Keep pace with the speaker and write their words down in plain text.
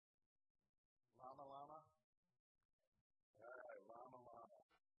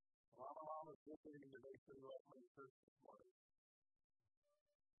listening to make sure you my church this morning.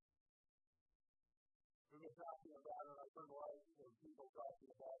 We've been talking about it. I've heard a lot of people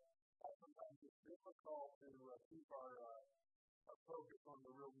talking about how sometimes it's difficult to keep our focus on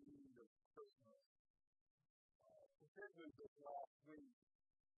the real meaning of Christmas. Particularly this last week,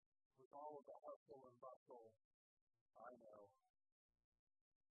 with all of the hustle and bustle, I know.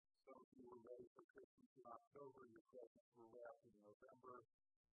 Some of you were ready for Christmas in October, your presents were wrapped in November.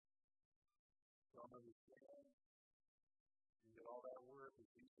 Some understand. You did all that work, and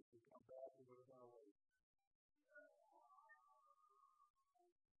Jesus would come back and would have gone away.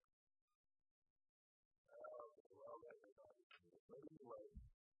 But anyway,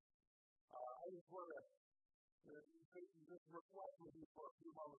 I just want to just reflect with you for a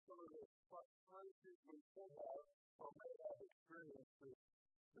few moments some of the frustrations we could have or may have experienced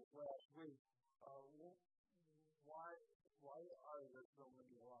this last week. Why are there so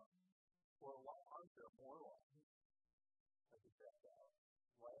many lines? Or why aren't there more lines? I think that's out.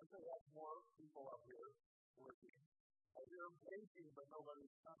 Why aren't there more people up here working? They're waiting, but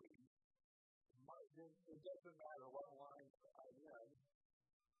nobody's coming. It doesn't matter what line I'm in.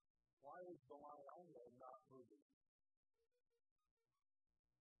 Why is the line I'm in not moving?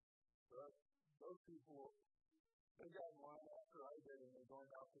 But those people, they got in line after I did, and they're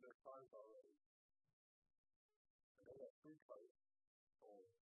going out to their cars already. And they got 3 cars.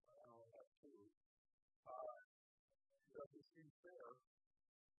 Oh, I only have 2. Doesn't seem fair.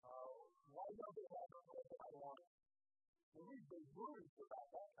 Why don't they have the way that I want it? And we've been worried about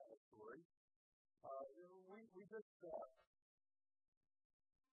that kind of story. We just are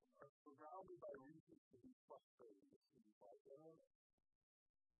surrounded by reasons to be frustrated, it seems like.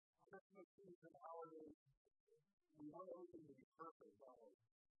 Christmas season, holidays, we want everything to be perfect, don't we?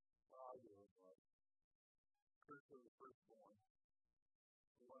 Well, I do anyway. Especially the firstborn.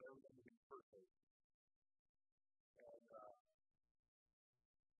 We want everything to be perfect.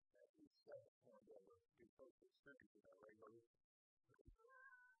 And he's second one to be close to experience that, right, buddy?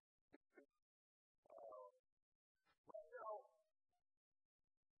 Right now,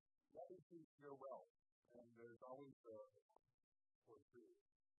 life seems to go well. And there's always or 2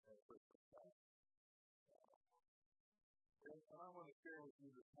 at Christmas time. And I want to share with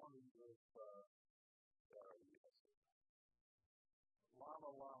you this morning with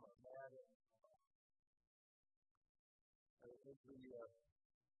Llama Llama, Mad and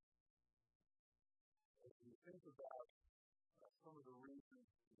as we think about some of the reasons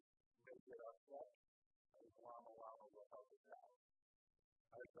we may get upset, I think Llama Llama will help us out.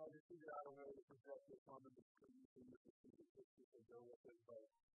 I tried to figure out a way to project this on the screen so you can see the pictures and go with it, but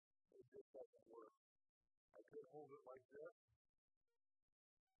it just doesn't work. I could hold it like this,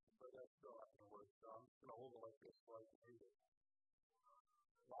 but that's still not going to work. So I'm just going to hold it like this so I can read it.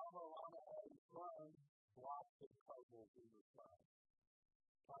 Llama Llama having fun, blocks of puzzles in the sun.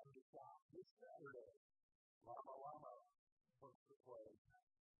 Time to stop this Saturday. Llama Llama books to play.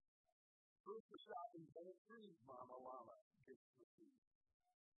 Food for shopping, and trees, Llama Llama gets to see.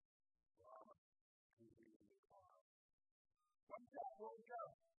 Llama continuing to climb. Wake up, wake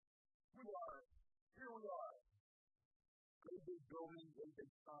up. Here we are. Great big building, great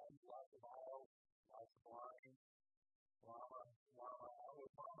big signs, lots of aisles, lots of lines. Llama, I was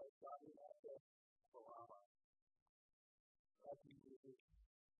Llama shouting at the Llama. Happy music,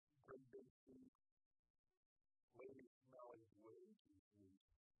 great big seats, lady smelling way too sweet.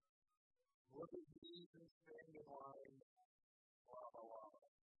 Look at these and stand in line. Llama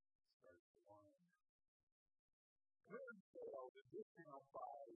starts to whine. Clearance sale, the discount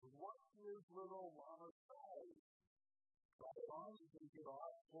buys. What is little Llama's size? Try it on, you can get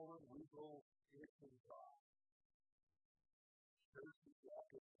off, pulling legal kitchen top. Here's the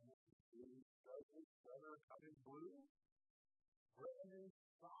jacket from the blue, striped sweater cut in blue. Brand new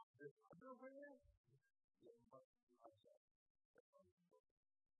sock, this underwear. Yeah, must be my jacket.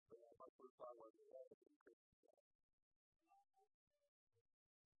 My first thought was that would be Christmas.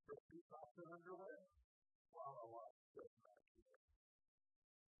 Christmas socks and underwear? Llama just back here.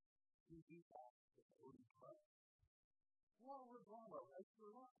 TV socks with a wooden cut. What was Llama right for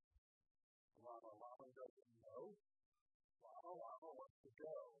lunch? Llama doesn't know. Llama wants to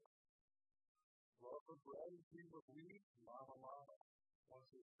go. Loaf of bread and cream of wheat. Llama wants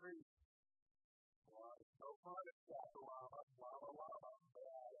his treat. No fun at Llama,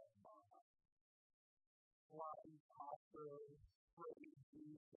 bad at Mama. Flying pasta, spray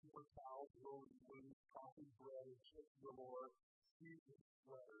juice, paper towels, rolling loose, coffee bread, and chips galore, seasoned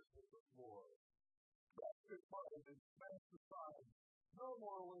sweaters hit the floor. That's the time, and that's the time. No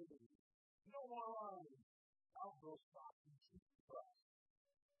more waiting. No more lines. Outdoor stocks and cheap trucks.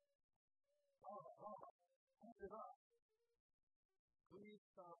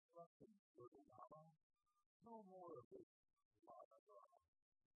 little mama. No more of this mama drama.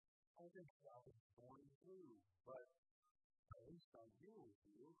 I think God is going through, but at least I'm here with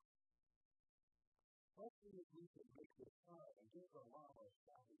you. Let's see if we can make this time and get the mama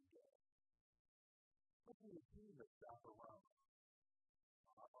stopping again. Let's see if we can stop around.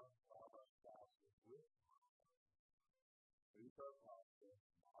 Mama stops with Leave her pasta,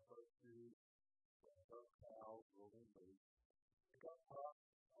 mop her food, bring her cows, rolling loose. Pick up pup,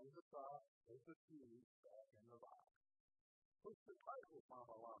 clean the top, put the food back in the box. Push the cart with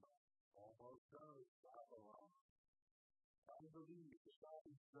Mama Llama. Almost done, stop around. Time to leave, the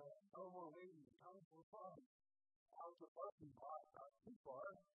shopping done. No more waiting, time for fun. Out the parking lot, not too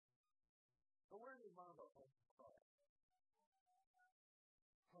far. So where did Mama put the car?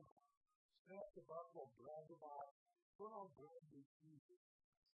 Snap the buckle, grab the box, put on brand new shoes.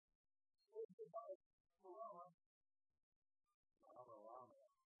 Save the box, Mama. Mama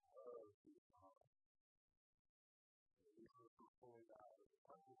Llama. Oh, sweet Mama. These are pulling out of the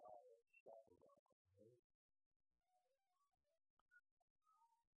parking lot and stop around.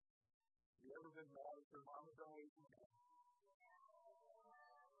 You ever been mad at your mama don't wait for you?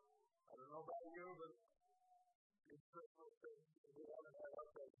 I don't know about you, but it's Christmas and we haven't had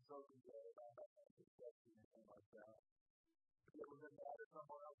our presents open yet. I haven't expected anything like that. Have you ever been mad at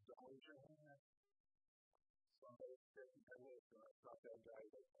someone else don't wait your hand? Somebody taking my list, and I thought that guy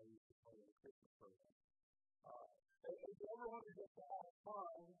that I used to play in the Christmas program. If you ever want to get to have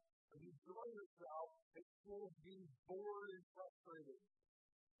fun, and you enjoy yourself, instead of being bored and frustrated,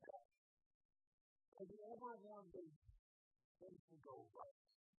 have you ever wondered things to go right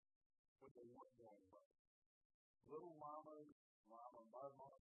when they weren't going right? Little mamas, mamas,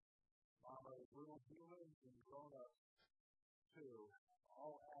 little humans, and grown-ups, too,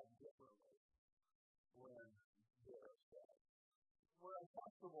 all act differently when they're upset. We're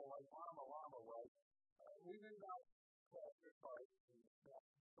uncomfortable like Mama Llama was. We may not crack the cards and snap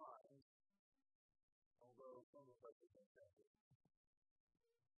the signs, although some of us have been tempted.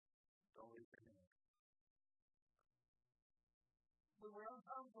 Don't leave your hand. When we're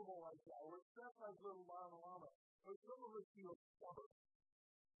uncomfortable like that, we're stuck like little Mama Llama. But some of us feel stubborn.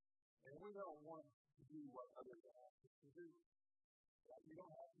 And we don't want to do what others ask us to do. You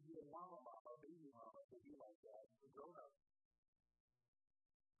don't have to be a Mama Llama, baby Mama, to be like that. The grown-ups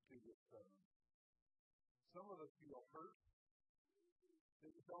do get stubborn. Some of us feel hurt.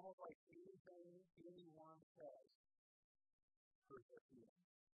 It's almost like anything anyone says hurts our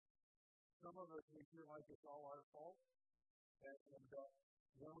feelings. Some of us, we feel like it's all our fault. And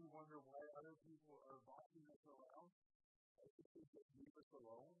then we wonder why other people are bossing us around. I think they just leave us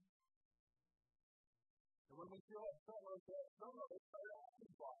alone. And when we feel upset like that, some of us are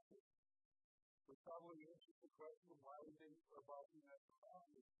asking bosses. We probably answer the question why they are bossing us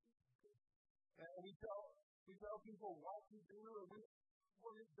around. And we tell people what to do, and we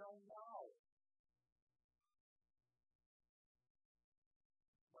want it done now.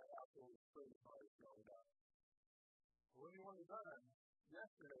 My apple is pretty hard going up. When you want it done,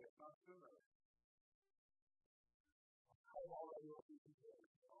 yesterday, if not sooner. I'm already looking to do it.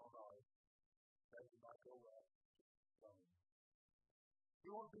 Oh, no. That did not go well.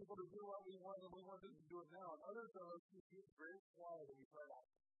 We want people to do what we want, and we want them to do it now. And others of us, we get very quiet and we try to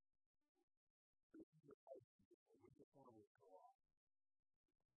we just want to withdraw.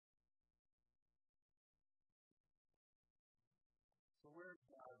 So where's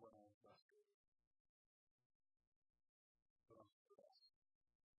God when I'm frustrated? When I'm stressed?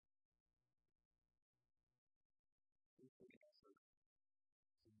 Here's the answer.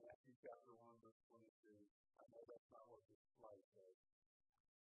 In Matthew chapter 1, verse 22, I know that's not what this slide says.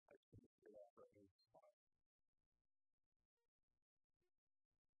 I can't say that for any spot.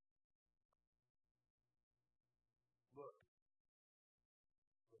 Look,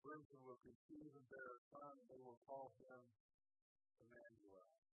 the virgin will conceive and bear a son, and they will call him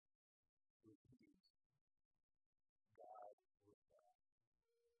Emmanuel, which means God with us.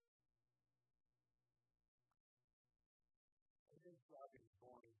 I think God is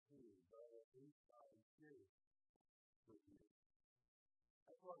going too, but at least God is here with you.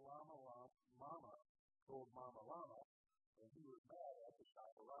 That's what Mama told Mama Llama when he was mad at the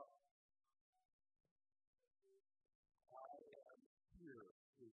chaparral. I am here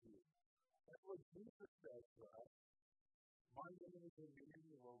with you. That's what Jesus said to us. My name is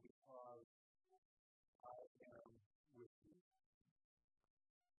Emmanuel because I am with you.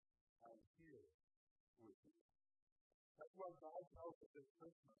 I'm here with you. That's what God tells us at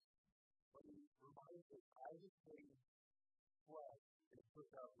Christmas. When he reminds us, I became flesh and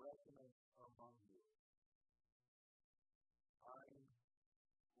took up residence among you. I'm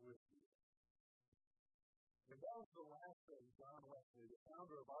with you. John Wesley, the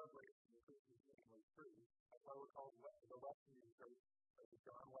founder of our branch in the Christian Family Tree. That's why we're called the Wesleyan Church,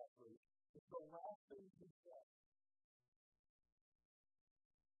 John Wesley. It's the last thing he said.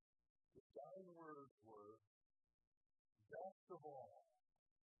 The dying words were, best of all,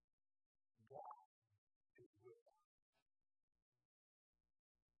 God is with us.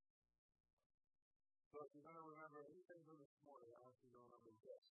 So if you're going to remember anything from this morning, I want you to remember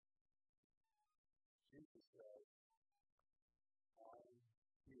this. Jesus said, I'm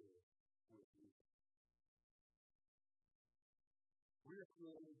here with you. We are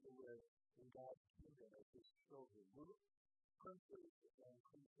created to live in God's kingdom as His children. We're princes and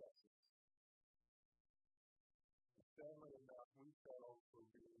princesses. Sadly enough, we settle for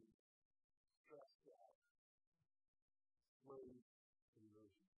being stressed out, slaves to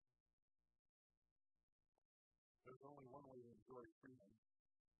religion. There's only one way to enjoy freedom,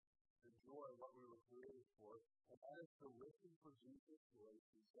 enjoy what we were created for, and that is to listen for Jesus' voice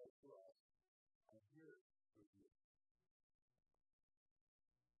and say to us, I'm here with you.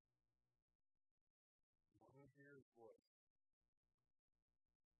 When we hear His voice,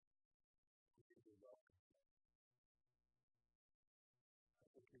 we need to welcome Him.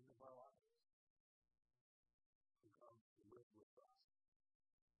 That's the King of our lives, who comes to live with us.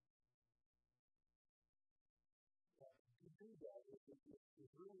 To do that is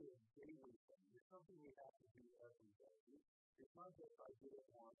really a daily thing. It's something we have to do every day. It's not just I did it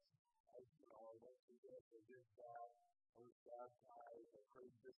once. I went to this, I did that, I was baptized, I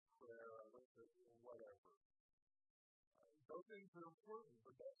prayed this prayer, I went to whatever. Those things are important,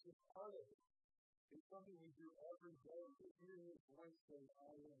 but that's just part of it. It's something we do every day to hear His voice saying,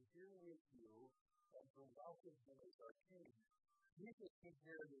 I am here with you, and to welcome Him as our King. Jesus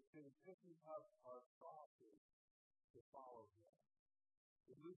compared it to picking up our crosses to follow Him.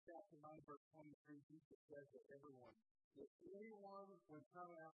 In Luke chapter 9, verse 23, Jesus said to everyone, if anyone would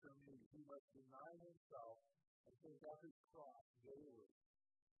come after me, he must deny himself and take up his cross daily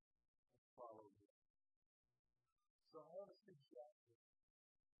and follow me. So I have a suggestion.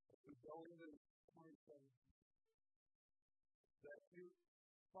 As we go into 2017, that you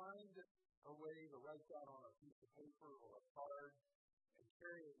find a way to write down on a piece of paper or a card and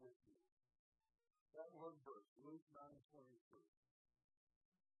carry it with you. That one verse, Luke 9:23.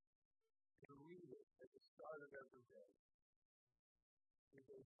 To read it at the start of every day. Your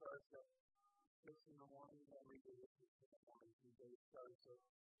day starts at 6 in the morning, then read it at 6 in the morning. Your day starts at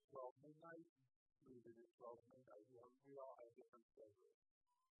 12 midnight, read it at 12 midnight. We all have different schedules.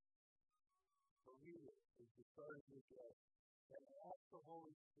 But read it at the start of your day. And ask the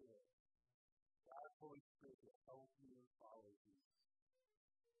Holy Spirit, God's Holy Spirit, to help you and follow Jesus.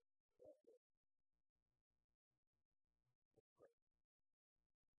 That's it. Let's pray.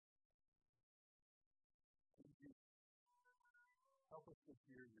 Help us to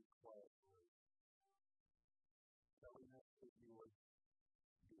hear your quiet voice. Telling us that you are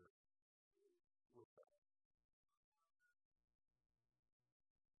here with us.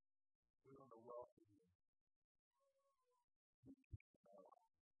 We want to welcome you.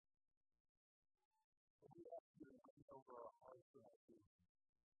 We ask you to reign over our hearts and our thinking.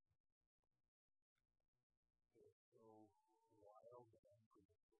 It is so wild and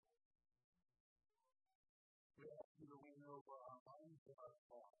unpredictable. We ask you to reign over our minds and our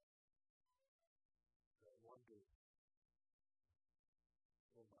thoughts. That one day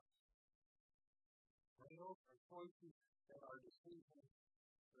so much. Reign over our choices and our decisions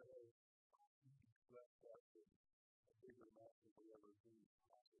that are left us in a bigger mess than we ever dreamed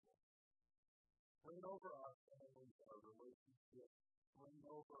possible. Reign over our families, our relationships. Reign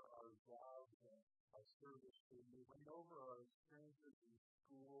over our jobs and our service to you. Reign over our experiences in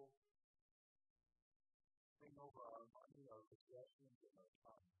school. Reign over our money, our possessions, and our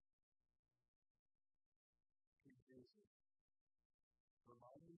time. King Jesus,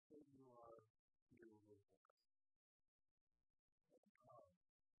 remind us that you